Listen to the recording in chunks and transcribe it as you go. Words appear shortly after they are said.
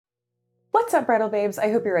What's up, Bridal Babes?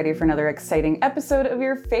 I hope you're ready for another exciting episode of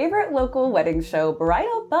your favorite local wedding show,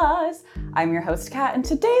 Bridal Buzz. I'm your host, Kat, and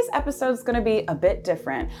today's episode is going to be a bit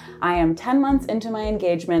different. I am 10 months into my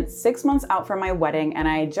engagement, 6 months out from my wedding, and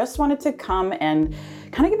I just wanted to come and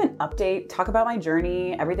kind of give an update, talk about my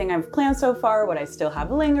journey, everything I've planned so far, what I still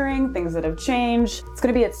have lingering, things that have changed. It's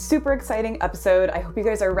going to be a super exciting episode. I hope you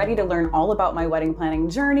guys are ready to learn all about my wedding planning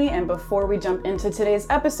journey. And before we jump into today's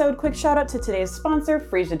episode, quick shout out to today's sponsor,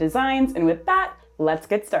 Frisia Designs. And with that, let's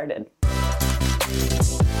get started.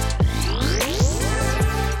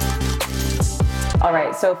 All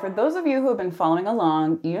right, so for those of you who have been following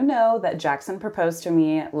along, you know that Jackson proposed to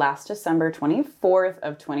me last December 24th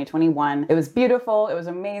of 2021. It was beautiful, it was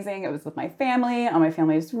amazing, it was with my family, on my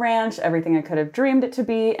family's ranch, everything I could have dreamed it to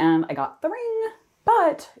be, and I got the ring.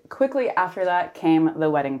 But quickly after that came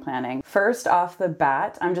the wedding planning. First off the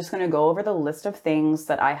bat, I'm just gonna go over the list of things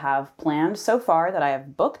that I have planned so far that I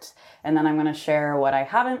have booked, and then I'm gonna share what I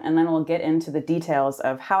haven't, and then we'll get into the details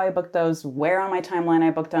of how I booked those, where on my timeline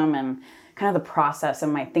I booked them, and kind of the process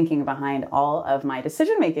and my thinking behind all of my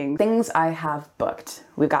decision making. Things I have booked.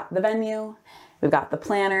 We've got the venue, we've got the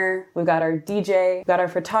planner, we've got our DJ, we've got our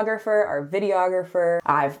photographer, our videographer.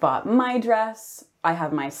 I've bought my dress. I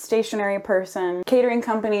have my stationery person, catering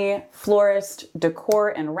company, florist, decor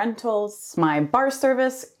and rentals, my bar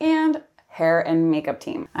service, and hair and makeup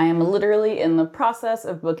team. I am literally in the process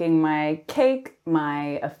of booking my cake,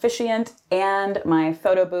 my officiant, and my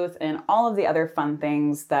photo booth, and all of the other fun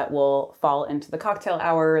things that will fall into the cocktail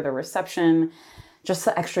hour, the reception, just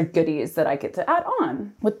the extra goodies that I get to add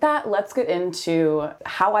on. With that, let's get into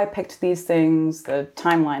how I picked these things, the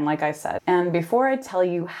timeline, like I said. And before I tell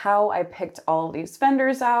you how I picked all these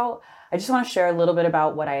vendors out, I just want to share a little bit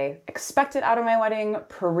about what I expected out of my wedding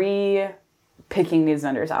picking these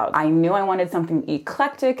vendors out. I knew I wanted something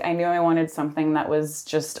eclectic. I knew I wanted something that was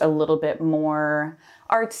just a little bit more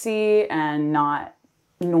artsy and not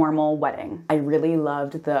normal wedding. I really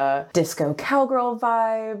loved the disco cowgirl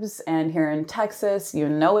vibes, and here in Texas, you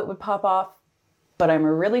know it would pop off, but I'm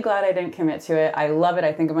really glad I didn't commit to it. I love it.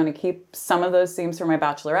 I think I'm gonna keep some of those themes for my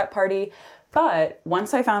bachelorette party, but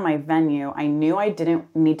once I found my venue, I knew I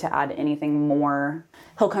didn't need to add anything more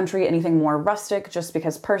hill country, anything more rustic, just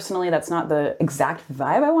because personally that's not the exact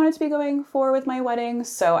vibe I wanted to be going for with my wedding.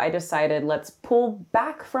 So I decided let's pull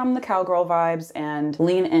back from the cowgirl vibes and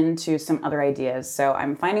lean into some other ideas. So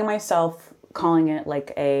I'm finding myself calling it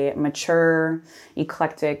like a mature,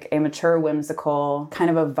 eclectic, a mature, whimsical kind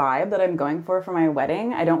of a vibe that I'm going for my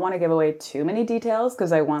wedding. I don't want to give away too many details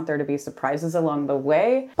because I want there to be surprises along the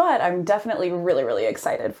way, but I'm definitely really, really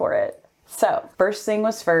excited for it. So first thing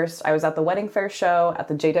was first, I was at the wedding fair show at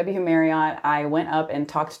the JW Marriott. I went up and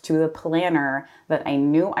talked to the planner that I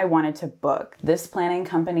knew I wanted to book. This planning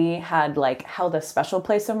company had held a special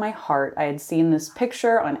place in my heart. I had seen this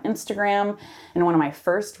picture on Instagram in one of my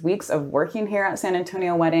first weeks of working here at San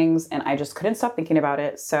Antonio Weddings, and I just couldn't stop thinking about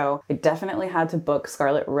it. So I definitely had to book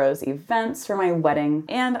Scarlet Rose Events for my wedding,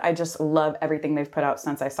 and I just love everything they've put out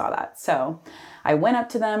since I saw that. So I went up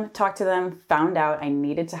to them, talked to them, found out I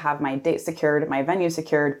needed to have my date secured, my venue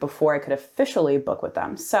secured before I could officially book with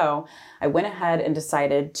them. So I went ahead and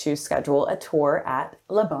decided to schedule a tour at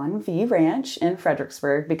La Bonne Vie Ranch in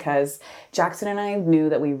Fredericksburg because Jackson and I knew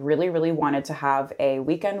that we really, really wanted to have a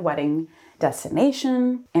weekend wedding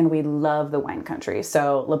destination, and we love the wine country.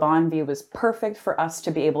 So La Bonne Vie was perfect for us to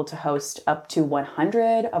be able to host up to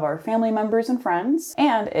 100 of our family members and friends.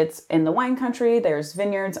 And it's in the wine country, there's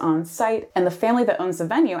vineyards on site, and the family that owns the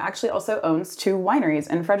venue actually also owns 2 wineries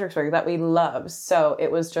in Fredericksburg that we love. So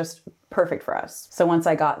it was just perfect for us. So once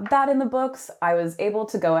I got that in the books, I was able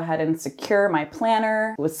to go ahead and secure my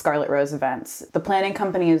planner with Scarlet Rose Events. The planning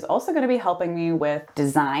company is also going to be helping me with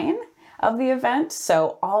design of the event.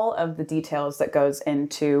 So all of the details that goes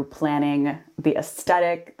into planning the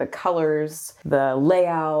aesthetic, the colors, the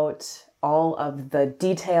layout, all of the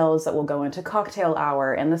details that will go into cocktail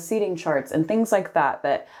hour and the seating charts and things like that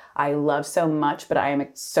that I love so much, but I am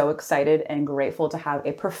so excited and grateful to have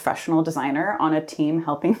a professional designer on a team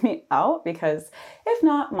helping me out, because if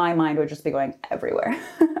not, my mind would just be going everywhere.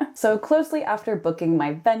 So closely after booking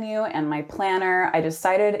my venue and my planner, I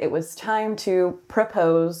decided it was time to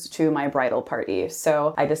propose to my bridal party.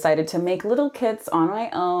 So I decided to make little kits on my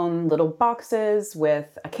own, little boxes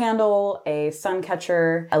with a candle, a sun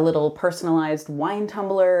catcher, a little personalized wine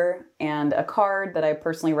tumbler, and a card that I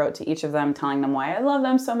personally wrote to each of them telling them why I love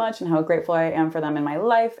them so much and how grateful I am for them in my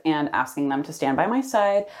life, and asking them to stand by my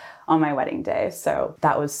side on my wedding day. So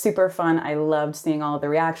that was super fun. I loved seeing all of the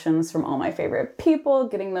reactions from all my favorite people,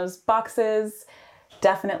 getting those boxes.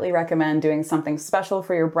 Definitely recommend doing something special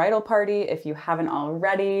for your bridal party if you haven't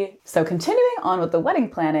already. So continuing on with the wedding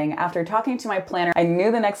planning, after talking to my planner, I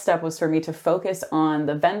knew the next step was for me to focus on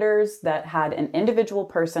the vendors that had an individual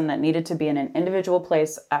person that needed to be in an individual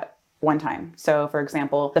place at one time. So for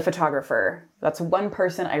example, the photographer, that's one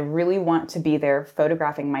person I really want to be there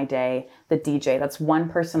photographing my day. The DJ, that's one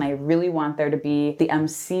person I really want there to be. The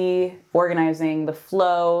MC, organizing the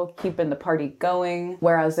flow, keeping the party going.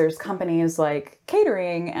 Whereas there's companies like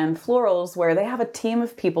catering and florals where they have a team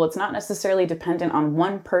of people. It's not necessarily dependent on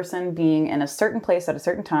one person being in a certain place at a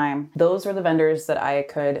certain time. Those were the vendors that I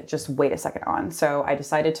could just wait a second on. So I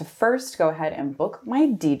decided to first go ahead and book my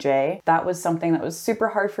DJ. That was something that was super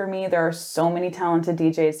hard for me. There are so many talented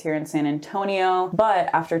DJs here in San Antonio. But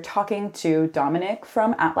after talking to Dominic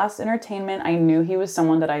from At Last Entertainment, I knew he was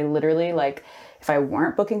someone that I literally, if I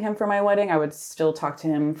weren't booking him for my wedding, I would still talk to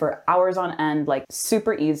him for hours on end,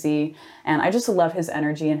 super easy. And I just love his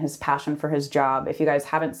energy and his passion for his job. If you guys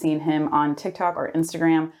haven't seen him on TikTok or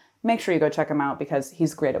Instagram, make sure you go check him out because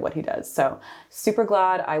he's great at what he does. So super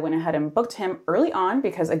glad I went ahead and booked him early on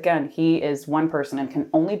because again, he is one person and can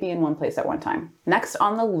only be in one place at one time. Next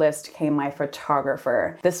on the list came my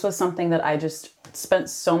photographer. This was something that I just spent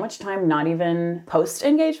so much time, not even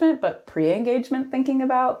post-engagement, but pre-engagement thinking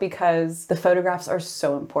about because the photographs are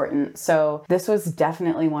so important. So this was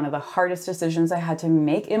definitely one of the hardest decisions I had to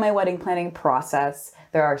make in my wedding planning process.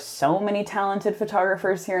 There are so many talented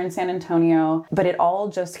photographers here in San Antonio, but it all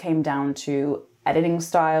just came down to editing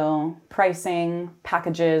style, pricing,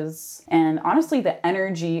 packages, and honestly the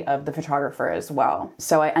energy of the photographer as well.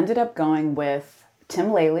 So I ended up going with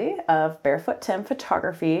Tim Laley of Barefoot Tim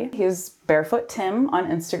Photography. He's Barefoot Tim on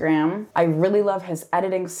Instagram. I really love his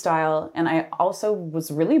editing style, and I also was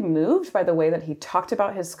really moved by the way that he talked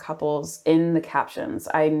about his couples in the captions.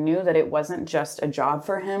 I knew that it wasn't just a job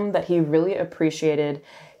for him, that he really appreciated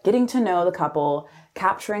getting to know the couple,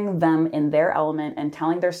 capturing them in their element and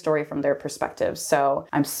telling their story from their perspective. So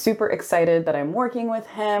I'm super excited that I'm working with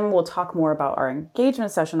him. We'll talk more about our engagement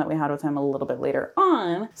session that we had with him a little bit later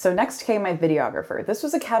on. So next came my videographer. This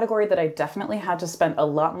was a category that I definitely had to spend a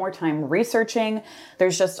lot more time researching.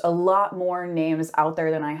 There's just a lot more names out there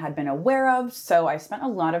than I had been aware of. So I spent a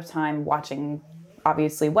lot of time watching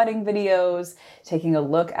obviously wedding videos, taking a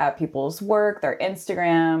look at people's work, their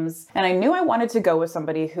Instagrams. And I knew I wanted to go with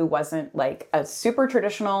somebody who wasn't a super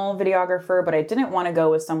traditional videographer, but I didn't want to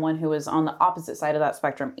go with someone who was on the opposite side of that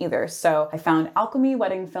spectrum either. So I found Alchemy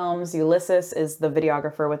Wedding Films. Ulysses is the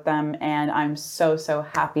videographer with them, and I'm so, so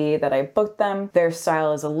happy that I booked them. Their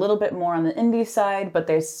style is a little bit more on the indie side, but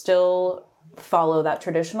they still follow that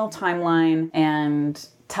traditional timeline and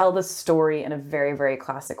tell the story in a very, very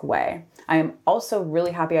classic way. I am also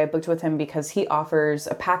really happy I booked with him because he offers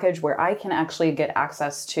a package where I can actually get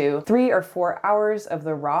access to 3 or 4 hours of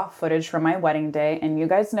the raw footage from my wedding day. And you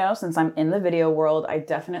guys know, since I'm in the video world, I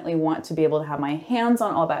definitely want to be able to have my hands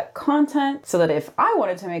on all that content so that if I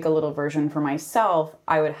wanted to make a little version for myself,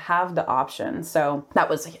 I would have the option. So that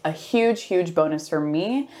was a huge, huge bonus for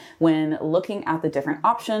me when looking at the different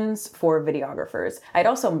options for videographers. I'd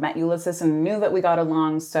also met Ulysses and knew that we got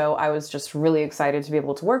along, so I was just really excited to be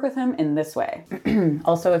able to work with him in this way.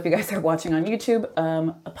 Also, if you guys are watching on YouTube,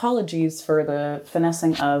 apologies for the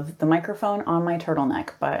finessing of the microphone on my turtleneck,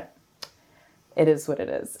 but it is what it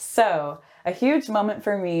is. So a huge moment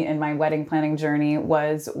for me in my wedding planning journey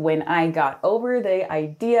was when I got over the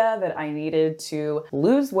idea that I needed to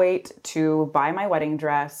lose weight to buy my wedding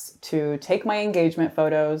dress, to take my engagement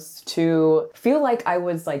photos, to feel like I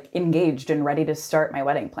was engaged and ready to start my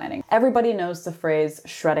wedding planning. Everybody knows the phrase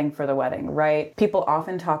shredding for the wedding, right? People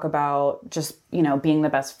often talk about just, being the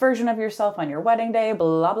best version of yourself on your wedding day,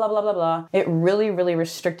 blah, blah, blah, blah, blah. It really, really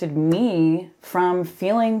restricted me from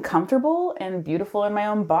feeling comfortable and beautiful in my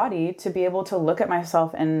own body to be able to look at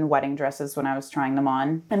myself in wedding dresses when I was trying them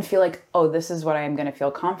on and feel like, oh, this is what I am going to feel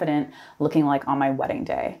confident looking like on my wedding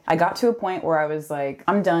day. I got to a point where I was like,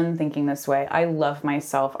 I'm done thinking this way. I love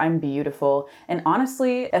myself. I'm beautiful. And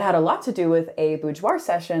honestly, it had a lot to do with a boudoir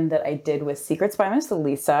session that I did with Secrets by Miss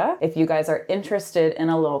Lisa. If you guys are interested in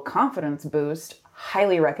a little confidence boost,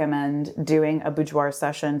 highly recommend doing a boudoir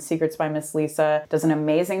session. Secrets by Miss Lisa does an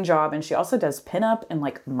amazing job, and she also does pinup and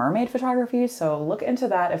mermaid photography, so look into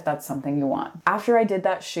that if that's something you want. After I did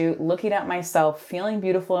that shoot, looking at myself, feeling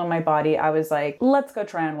beautiful in my body, I was like, let's go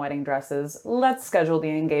try on wedding dresses. Let's schedule the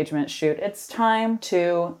engagement shoot. It's time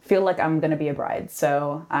to feel like I'm gonna be a bride.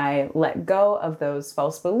 So I let go of those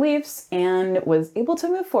false beliefs and was able to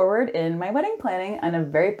move forward in my wedding planning in a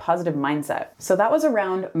very positive mindset. So that was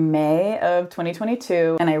around May of 2021.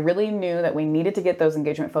 2022, and I really knew that we needed to get those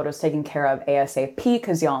engagement photos taken care of ASAP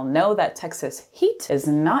because y'all know that Texas heat is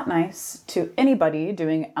not nice to anybody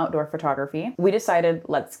doing outdoor photography. We decided,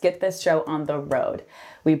 let's get this show on the road.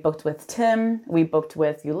 We booked with Tim, we booked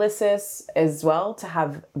with Ulysses as well to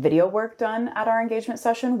have video work done at our engagement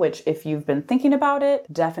session, which if you've been thinking about it,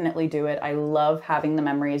 definitely do it. I love having the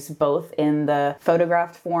memories both in the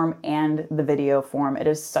photographed form and the video form. It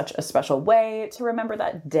is such a special way to remember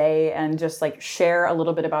that day and just like share a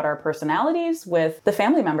little bit about our personalities with the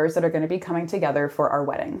family members that are going to be coming together for our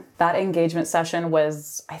wedding. That engagement session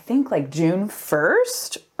was, I think, like June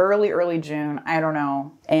 1st, early June, I don't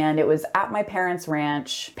know. And it was at my parents'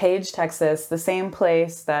 ranch, Page, Texas, the same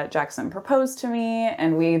place that Jackson proposed to me.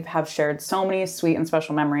 And we have shared so many sweet and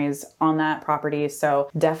special memories on that property. So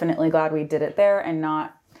definitely glad we did it there and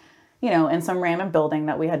not, you know, in some random building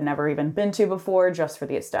that we had never even been to before just for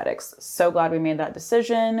the aesthetics. So glad we made that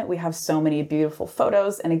decision. We have so many beautiful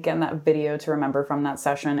photos and again, that video to remember from that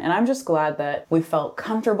session. And I'm just glad that we felt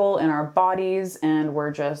comfortable in our bodies and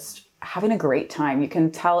we're just having a great time. You can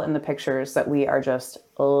tell in the pictures that we are just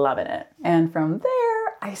loving it. And from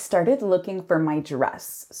there, I started looking for my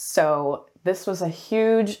dress. So this was a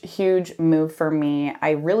huge move for me.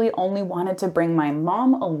 I really only wanted to bring my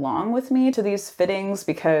mom along with me to these fittings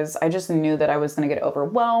because I just knew that I was going to get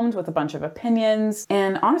overwhelmed with a bunch of opinions.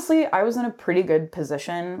 And honestly, I was in a pretty good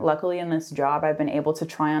position. Luckily in this job, I've been able to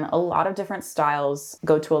try on a lot of different styles,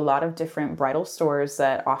 go to a lot of different bridal stores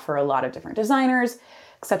that offer a lot of different designers,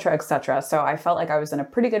 etc., etc. So I felt like I was in a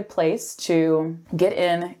pretty good place to get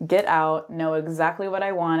in, get out, know exactly what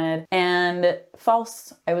I wanted. And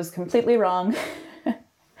false, I was completely wrong.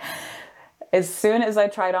 As soon as I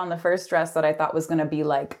tried on the first dress that I thought was going to be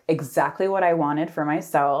like exactly what I wanted for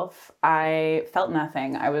myself, I felt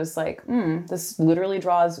nothing. I was like, this literally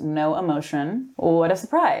draws no emotion. What a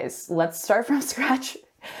surprise. Let's start from scratch.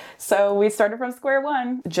 So we started from square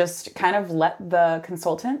one, just kind of let the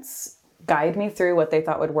consultants guide me through what they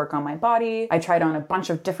thought would work on my body. I tried on a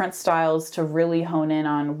bunch of different styles to really hone in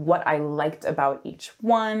on what I liked about each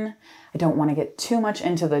one. I don't want to get too much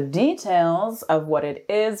into the details of what it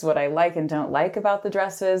is, what I like and don't like about the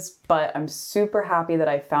dresses, but I'm super happy that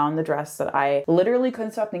I found the dress that I literally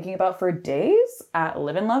couldn't stop thinking about for days at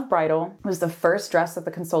Live and Love Bridal. It was the first dress that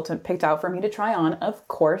the consultant picked out for me to try on. Of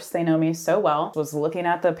course, they know me so well. I was looking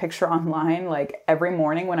at the picture online like every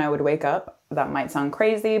morning when I would wake up. That might sound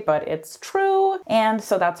crazy, but it's true. And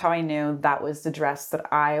so that's how I knew that was the dress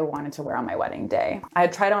that I wanted to wear on my wedding day. I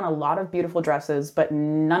had tried on a lot of beautiful dresses, but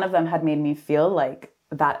none of them had made me feel like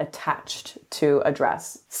that attached to a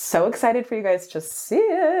dress. So excited for you guys to see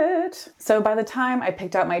it. So by the time I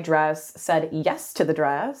picked out my dress, said yes to the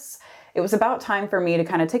dress, it was about time for me to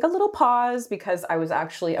kind of take a little pause because I was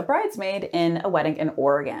actually a bridesmaid in a wedding in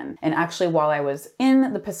Oregon. And actually while I was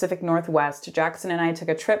in the Pacific Northwest, Jackson and I took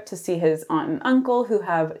a trip to see his aunt and uncle who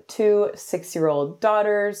have 2 6-year-old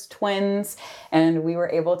daughters, twins, and we were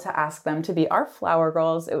able to ask them to be our flower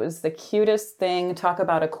girls. It was the cutest thing. Talk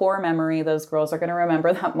about a core memory. Those girls are going to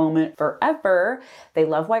remember that moment forever. They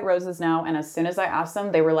love white roses now. And as soon as I asked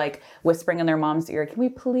them, they were like whispering in their mom's ear, can we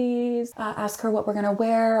please ask her what we're going to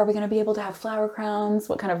wear? Are we going to be able to have flower crowns?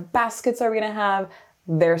 What kind of baskets are we gonna have?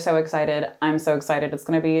 They're so excited. I'm so excited. It's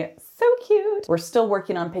gonna be so cute. We're still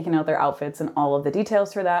working on picking out their outfits and all of the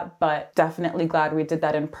details for that, but definitely glad we did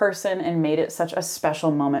that in person and made it such a special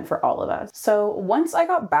moment for all of us. So once I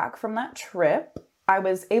got back from that trip, I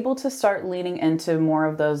was able to start leaning into more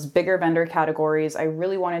of those bigger vendor categories. I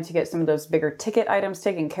really wanted to get some of those bigger ticket items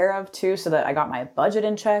taken care of too, so that I got my budget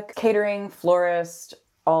in check. Catering, florist,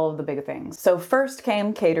 all of the big things. So first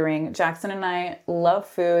came catering. Jackson and I love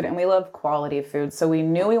food and we love quality food. So we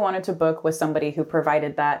knew we wanted to book with somebody who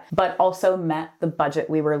provided that, but also met the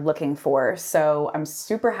budget we were looking for. So I'm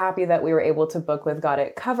super happy that we were able to book with Got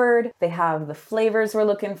It Covered. They have the flavors we're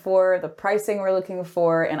looking for, the pricing we're looking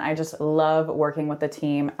for, and I just love working with the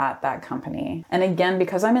team at that company. And again,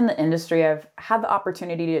 because I'm in the industry, I've had the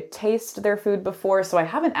opportunity to taste their food before, so I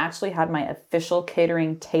haven't actually had my official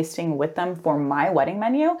catering tasting with them for my wedding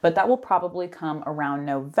menu, but that will probably come around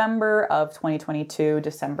November of 2022,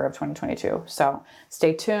 December of 2022. So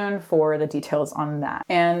stay tuned for the details on that.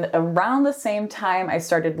 And around the same time, I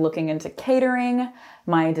started looking into catering.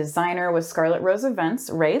 My designer with Scarlet Rose Events,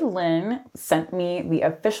 Ray Lynn, sent me the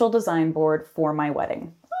official design board for my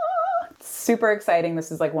wedding. Super exciting.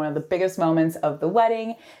 This is like one of the biggest moments of the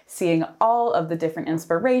wedding, seeing all of the different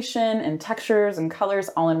inspiration and textures and colors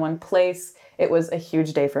all in one place. It was a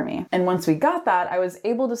huge day for me. And once we got that, I was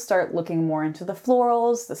able to start looking more into the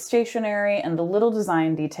florals, the stationery, and the little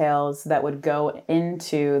design details that would go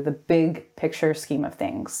into the big picture scheme of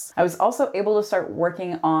things. I was also able to start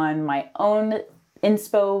working on my own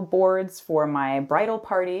inspo boards for my bridal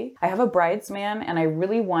party. I have a bridesman and I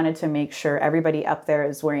really wanted to make sure everybody up there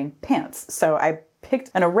is wearing pants. So I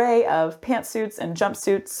picked an array of pantsuits and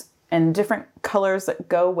jumpsuits and different colors that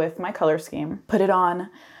go with my color scheme, put it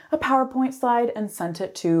on a PowerPoint slide and sent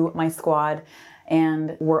it to my squad.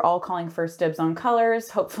 And we're all calling first dibs on colors.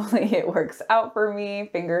 Hopefully it works out for me.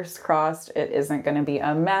 Fingers crossed it isn't gonna be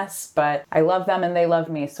a mess, but I love them and they love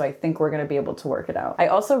me, so I think we're gonna be able to work it out. I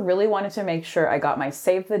also really wanted to make sure I got my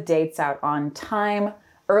save the dates out on time,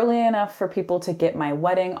 early enough for people to get my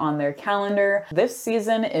wedding on their calendar. This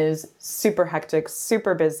season is super hectic,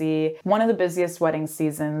 super busy, one of the busiest wedding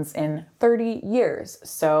seasons in 30 years.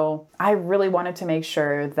 So I really wanted to make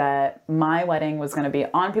sure that my wedding was going to be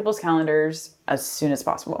on people's calendars as soon as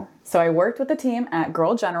possible. So I worked with the team at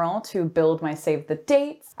Girl General to build my save the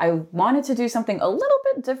dates. I wanted to do something a little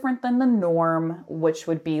bit different than the norm, which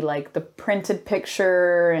would be like the printed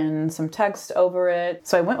picture and some text over it.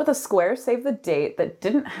 So I went with a square save the date that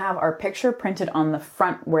didn't have our picture printed on the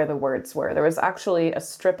front where the words were. There was actually a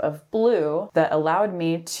strip of blue that allowed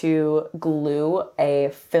me to glue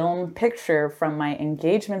a film picture from my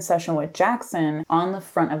engagement session with Jackson on the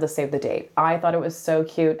front of the save the date. I thought it was so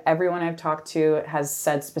cute. Everyone I've talked to has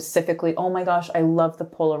said specifically, oh my gosh, I love the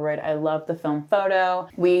Polaroid. I love the film photo.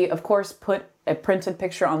 We, of course, put a printed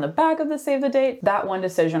picture on the back of the save the date. That one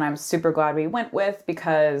decision I'm super glad we went with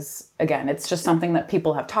because, again, it's just something that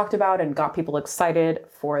people have talked about and got people excited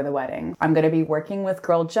for the wedding. I'm going to be working with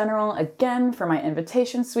Girl General again for my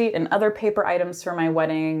invitation suite and other paper items for my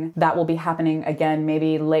wedding. That will be happening again,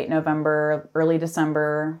 maybe late November, early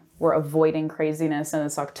December. We're avoiding craziness in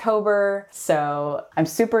this October. So I'm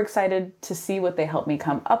super excited to see what they help me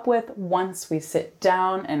come up with once we sit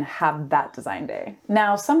down and have that design day.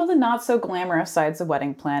 Now, some of the not so glamorous sides of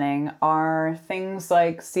wedding planning are things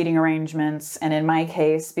like seating arrangements, and in my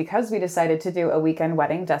case, because we decided to do a weekend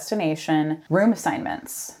wedding destination, room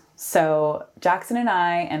assignments. So Jackson and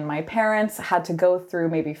I and my parents had to go through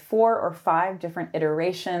maybe 4 or 5 different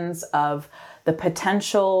iterations of the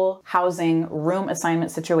potential housing room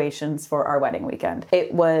assignment situations for our wedding weekend.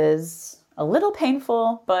 It was a little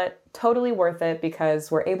painful, but totally worth it because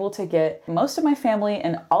we're able to get most of my family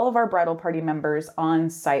and all of our bridal party members on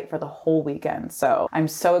site for the whole weekend. So I'm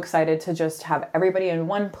so excited to just have everybody in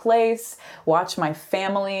one place, watch my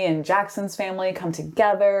family and Jackson's family come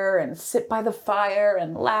together and sit by the fire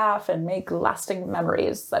and laugh and make lasting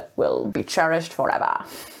memories that will be cherished forever.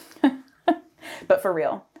 But for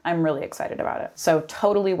real, I'm really excited about it. So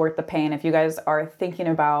totally worth the pain. If you guys are thinking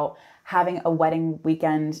about having a wedding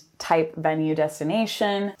weekend type venue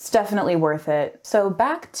destination, it's definitely worth it. So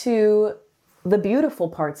back to the beautiful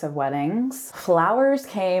parts of weddings. Flowers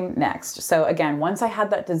came next. So again, once I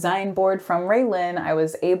had that design board from Raylin, I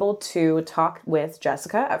was able to talk with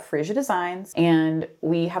Jessica at Frisia Designs, and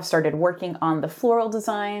we have started working on the floral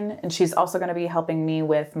design. And she's also going to be helping me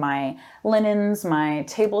with my linens, my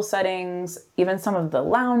table settings, even some of the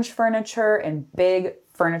lounge furniture and big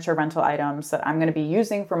furniture rental items that I'm going to be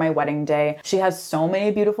using for my wedding day. She has so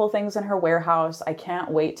many beautiful things in her warehouse. I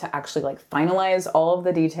can't wait to actually finalize all of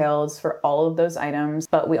the details for all of those items.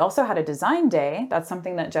 But we also had a design day. That's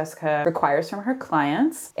something that Jessica requires from her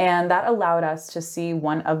clients. And that allowed us to see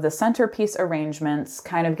one of the centerpiece arrangements,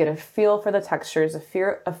 kind of get a feel for the textures, a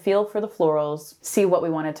feel for the florals, see what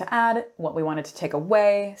we wanted to add, what we wanted to take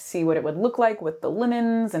away, see what it would look like with the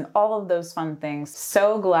linens and all of those fun things.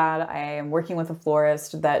 So glad I am working with a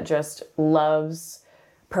florist that just loves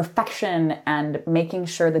perfection and making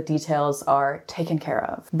sure the details are taken care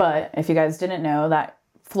of. But if you guys didn't know, that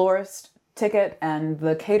florist ticket and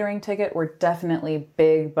the catering ticket were definitely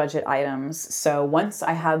big budget items. So once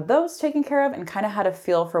I had those taken care of and kind of had a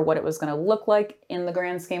feel for what it was going to look like in the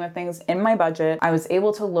grand scheme of things in my budget, I was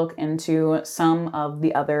able to look into some of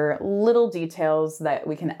the other little details that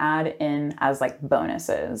we can add in as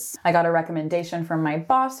bonuses. I got a recommendation from my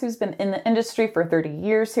boss who's been in the industry for 30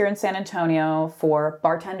 years here in San Antonio for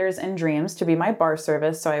Bartenders and Dreams to be my bar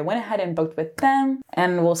service. So I went ahead and booked with them,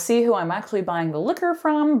 and we'll see who I'm actually buying the liquor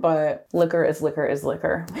from, but liquor is liquor is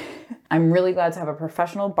liquor. I'm really glad to have a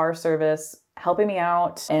professional bar service helping me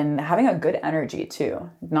out and having a good energy too.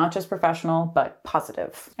 Not just professional, but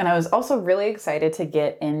positive. And I was also really excited to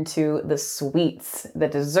get into the sweets, the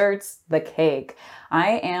desserts, the cake.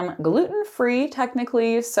 I am gluten-free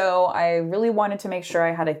technically, so I really wanted to make sure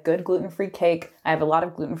I had a good gluten-free cake. I have a lot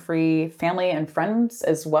of gluten-free family and friends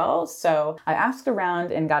as well, so I asked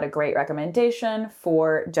around and got a great recommendation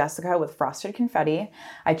for Jessica with Frosted Confetti.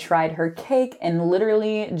 I tried her cake and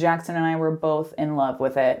literally Jackson and I were both in love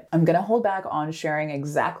with it. I'm gonna hold back on sharing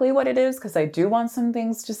exactly what it is because I do want some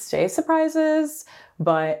things to stay surprises,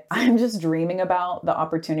 but I'm just dreaming about the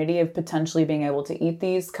opportunity of potentially being able to eat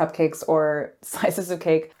these cupcakes or slices of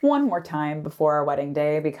cake one more time before our wedding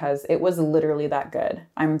day because it was literally that good.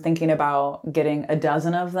 I'm thinking about getting a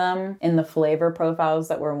dozen of them in the flavor profiles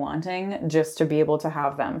that we're wanting just to be able to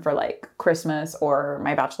have them for like Christmas or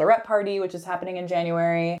my bachelorette party, which is happening in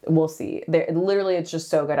January. We'll see. Literally, it's just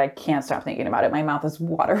so good. I can't stop thinking about it. My mouth is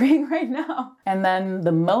watering right now. And then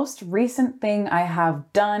the most recent thing I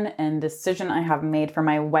have done and decision I have made for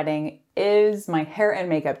my wedding is my hair and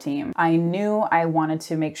makeup team. I knew I wanted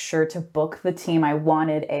to make sure to book the team I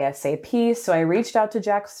wanted ASAP, so I reached out to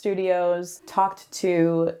Jax Studios, talked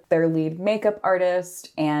to their lead makeup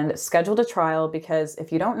artist, and scheduled a trial because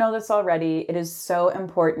if you don't know this already, it is so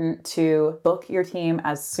important to book your team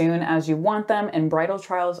as soon as you want them, and bridal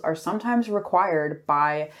trials are sometimes required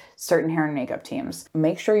by certain hair and makeup teams.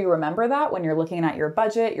 Make sure you remember that when you're looking at your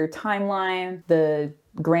budget, your timeline, the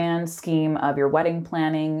grand scheme of your wedding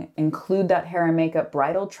planning. Include that hair and makeup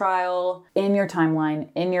bridal trial in your timeline,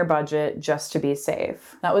 in your budget, just to be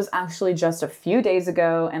safe. That was actually just a few days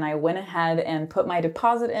ago, and I went ahead and put my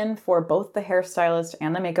deposit in for both the hairstylist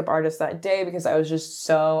and the makeup artist that day because I was just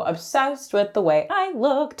so obsessed with the way I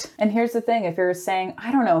looked. And here's the thing, if you're saying,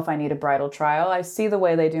 I don't know if I need a bridal trial, I see the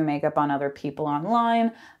way they do makeup on other people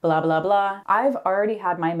online, blah, blah, blah. I've already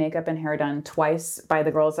had my makeup and hair done twice by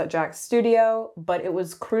the girls at Jax Studio, but it was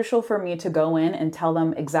crucial for me to go in and tell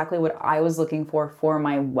them exactly what I was looking for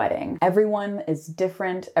my wedding. Everyone is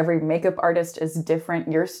different. Every makeup artist is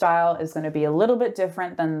different. Your style is going to be a little bit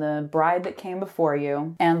different than the bride that came before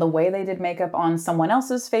you. And the way they did makeup on someone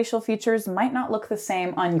else's facial features might not look the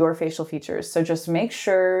same on your facial features. So just make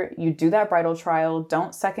sure you do that bridal trial.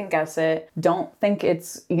 Don't second guess it. Don't think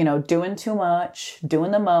it's, doing too much, doing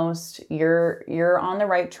the most. You're on the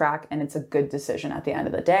right track, and it's a good decision at the end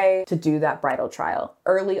of the day to do that bridal trial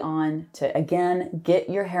early on to, again, get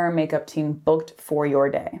your hair and makeup team booked for your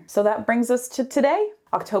day. So that brings us to today.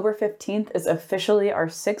 October 15th is officially our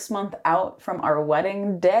 6-month out from our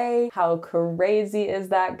wedding day. How crazy is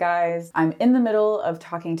that, guys? I'm in the middle of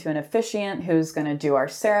talking to an officiant who's gonna do our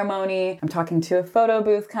ceremony. I'm talking to a photo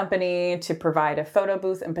booth company to provide a photo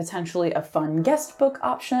booth and potentially a fun guest book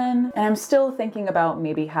option. And I'm still thinking about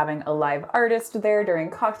maybe having a live artist there during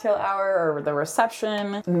cocktail hour or the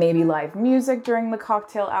reception, maybe live music during the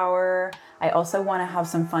cocktail hour. I also want to have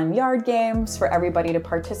some fun yard games for everybody to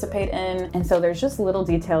participate in. And so there's just little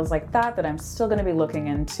details like that I'm still going to be looking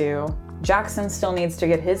into. Jackson still needs to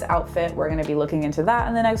get his outfit. We're going to be looking into that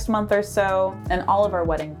in the next month or so. And all of our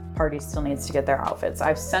wedding party still needs to get their outfits.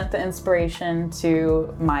 I've sent the inspiration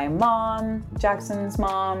to my mom, Jackson's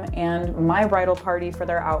mom, and my bridal party for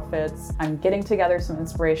their outfits. I'm getting together some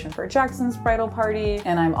inspiration for Jackson's bridal party,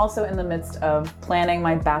 and I'm also in the midst of planning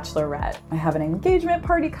my bachelorette. I have an engagement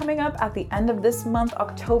party coming up at the end of this month,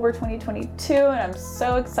 October 2022, and I'm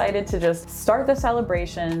so excited to just start the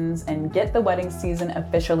celebrations and get the wedding season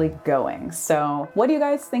officially going. So what do you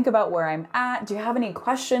guys think about where I'm at? Do you have any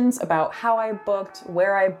questions about how I booked,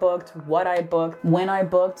 where I booked, what I booked, when I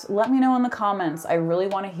booked? Let me know in the comments. I really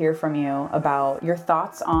want to hear from you about your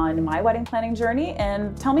thoughts on my wedding planning journey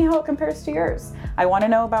and tell me how it compares to yours. I want to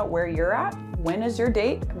know about where you're at. When is your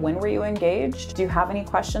date? When were you engaged? Do you have any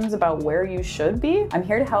questions about where you should be? I'm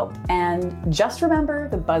here to help. And just remember,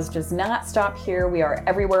 the buzz does not stop here. We are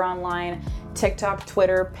everywhere online. TikTok,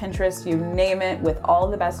 Twitter, Pinterest, you name it, with all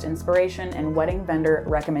the best inspiration and wedding vendor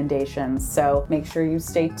recommendations. So make sure you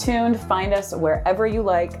stay tuned. Find us wherever you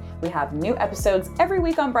like. We have new episodes every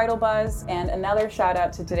week on Bridal Buzz. And another shout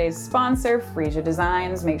out to today's sponsor, Frisia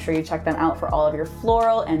Designs. Make sure you check them out for all of your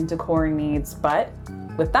floral and decor needs. But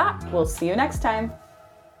with that, we'll see you next time.